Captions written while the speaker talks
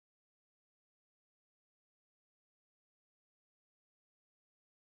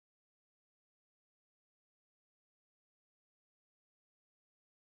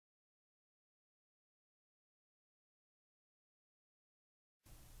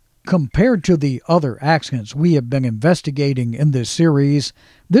Compared to the other accidents we have been investigating in this series,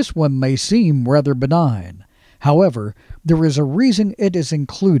 this one may seem rather benign. However, there is a reason it is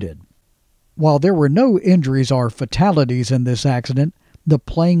included. While there were no injuries or fatalities in this accident, the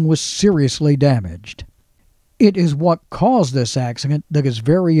plane was seriously damaged. It is what caused this accident that is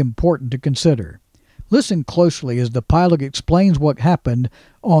very important to consider. Listen closely as the pilot explains what happened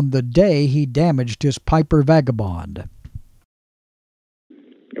on the day he damaged his Piper Vagabond.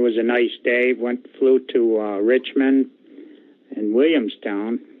 It was a nice day. Flew to Richmond and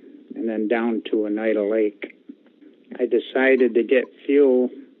Williamstown, and then down to Oneida Lake. I decided to get fuel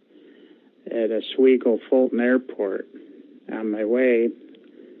at Oswego Fulton Airport. On my way,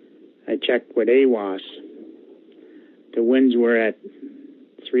 I checked with AWOS. The winds were at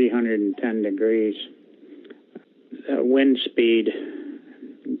 310 degrees. Wind speed,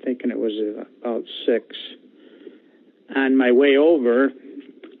 I'm thinking it was about 6. On my way over,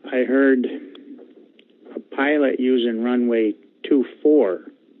 I heard a pilot using runway 24.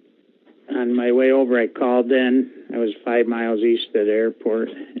 On my way over, I called in. I was 5 miles east of the airport,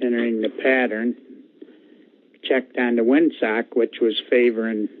 entering the pattern. Checked on the windsock, which was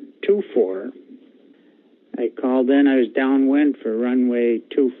favoring 24. I called in. I was downwind for runway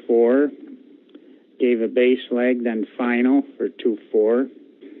 24. Gave a base leg, then final for 24.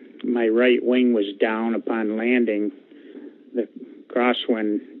 My right wing was down upon landing. The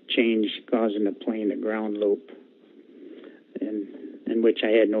crosswind changed, causing the plane to ground loop, in which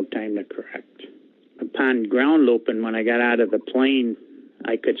I had no time to correct. Upon ground looping, when I got out of the plane,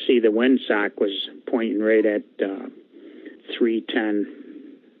 I could see the windsock was pointing right at 310,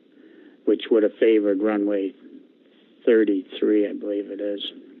 which would have favored runway 33, I believe it is.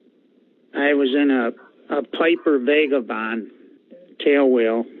 I was in a Piper Vagabond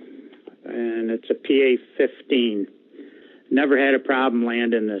tailwheel, and it's a PA-15. Never had a problem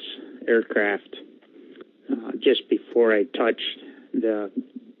landing this aircraft. Just before I touched, the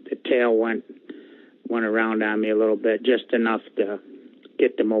tail went around on me a little bit, just enough to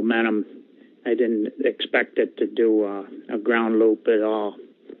get the momentum. I didn't expect it to do a ground loop at all.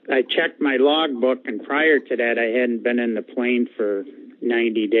 I checked my logbook, and prior to that, I hadn't been in the plane for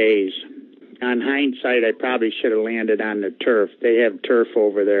 90 days. On hindsight, I probably should have landed on the turf. They have turf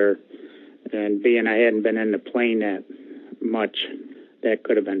over there, and being I hadn't been in the plane that much, that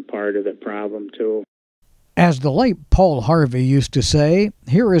could have been part of the problem, too. As the late Paul Harvey used to say,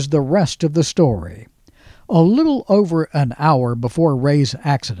 here is the rest of the story. A little over an hour before Ray's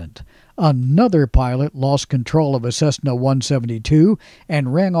accident, another pilot lost control of a Cessna 172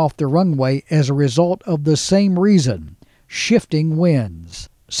 and ran off the runway as a result of the same reason, shifting winds.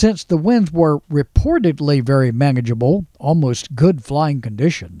 Since the winds were reportedly very manageable, almost good flying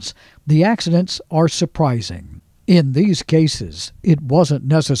conditions, the accidents are surprising. In these cases, it wasn't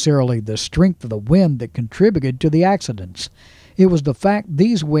necessarily the strength of the wind that contributed to the accidents. It was the fact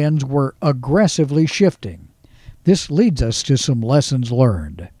these winds were aggressively shifting. This leads us to some lessons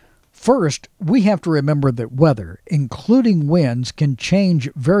learned. First, we have to remember that weather, including winds, can change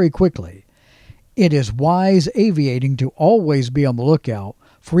very quickly. It is wise aviating to always be on the lookout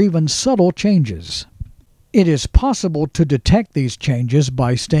for even subtle changes. It is possible to detect these changes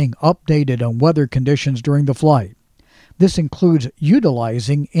by staying updated on weather conditions during the flight. This includes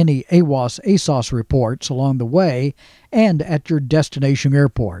utilizing any AWOS ASOS reports along the way and at your destination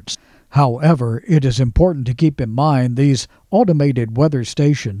airports. However, it is important to keep in mind these automated weather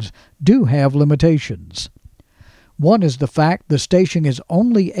stations do have limitations. One is the fact the station is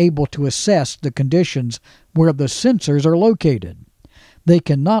only able to assess the conditions where the sensors are located. They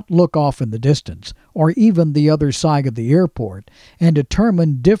cannot look off in the distance, or even the other side of the airport, and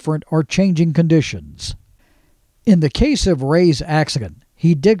determine different or changing conditions. In the case of Ray's accident,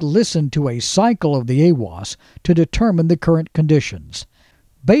 he did listen to a cycle of the AWOS to determine the current conditions.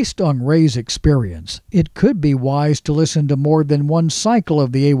 Based on Ray's experience, it could be wise to listen to more than one cycle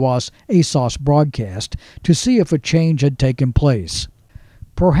of the AWOS ASOS broadcast to see if a change had taken place.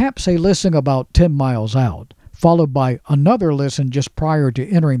 Perhaps a listen about 10 miles out, followed by another listen just prior to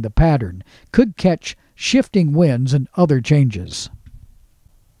entering the pattern, could catch shifting winds and other changes.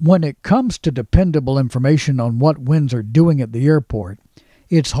 When it comes to dependable information on what winds are doing at the airport,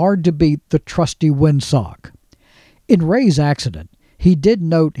 it's hard to beat the trusty windsock. In Ray's accident, he did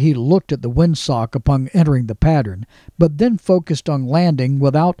note he looked at the windsock upon entering the pattern, but then focused on landing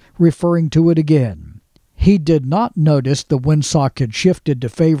without referring to it again. He did not notice the windsock had shifted to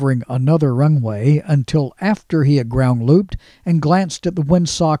favoring another runway until after he had ground looped and glanced at the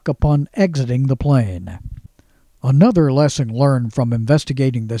windsock upon exiting the plane. Another lesson learned from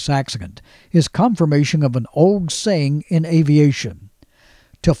investigating this accident is confirmation of an old saying in aviation.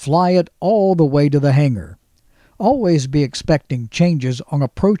 to fly it all the way to the hangar. Always be expecting changes on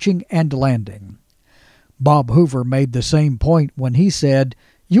approaching and landing. Bob Hoover made the same point when he said,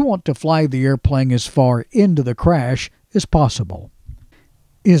 "You want to fly the airplane as far into the crash as possible."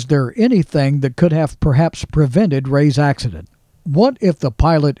 Is there anything that could have perhaps prevented Ray's accident? What if the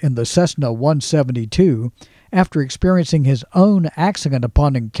pilot in the Cessna 172, after experiencing his own accident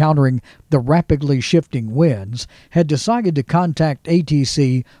upon encountering the rapidly shifting winds, had decided to contact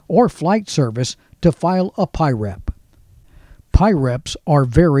ATC or flight service to file a PIREP? PIREPs are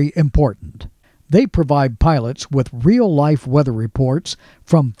very important. They provide pilots with real-life weather reports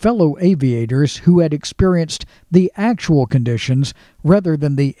from fellow aviators who had experienced the actual conditions rather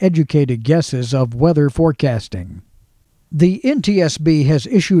than the educated guesses of weather forecasting. The NTSB has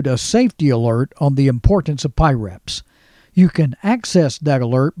issued a safety alert on the importance of PIREPs. You can access that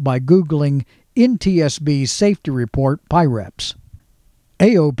alert by Googling NTSB Safety Report PIREPs.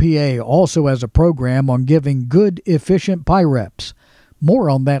 AOPA also has a program on giving good, efficient PIREPs.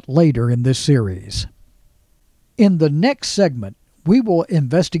 More on that later in this series. In the next segment, we will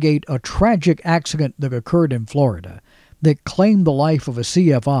investigate a tragic accident that occurred in Florida that claimed the life of a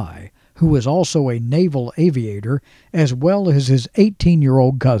CFI, who was also a naval aviator, as well as his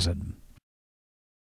 18-year-old cousin.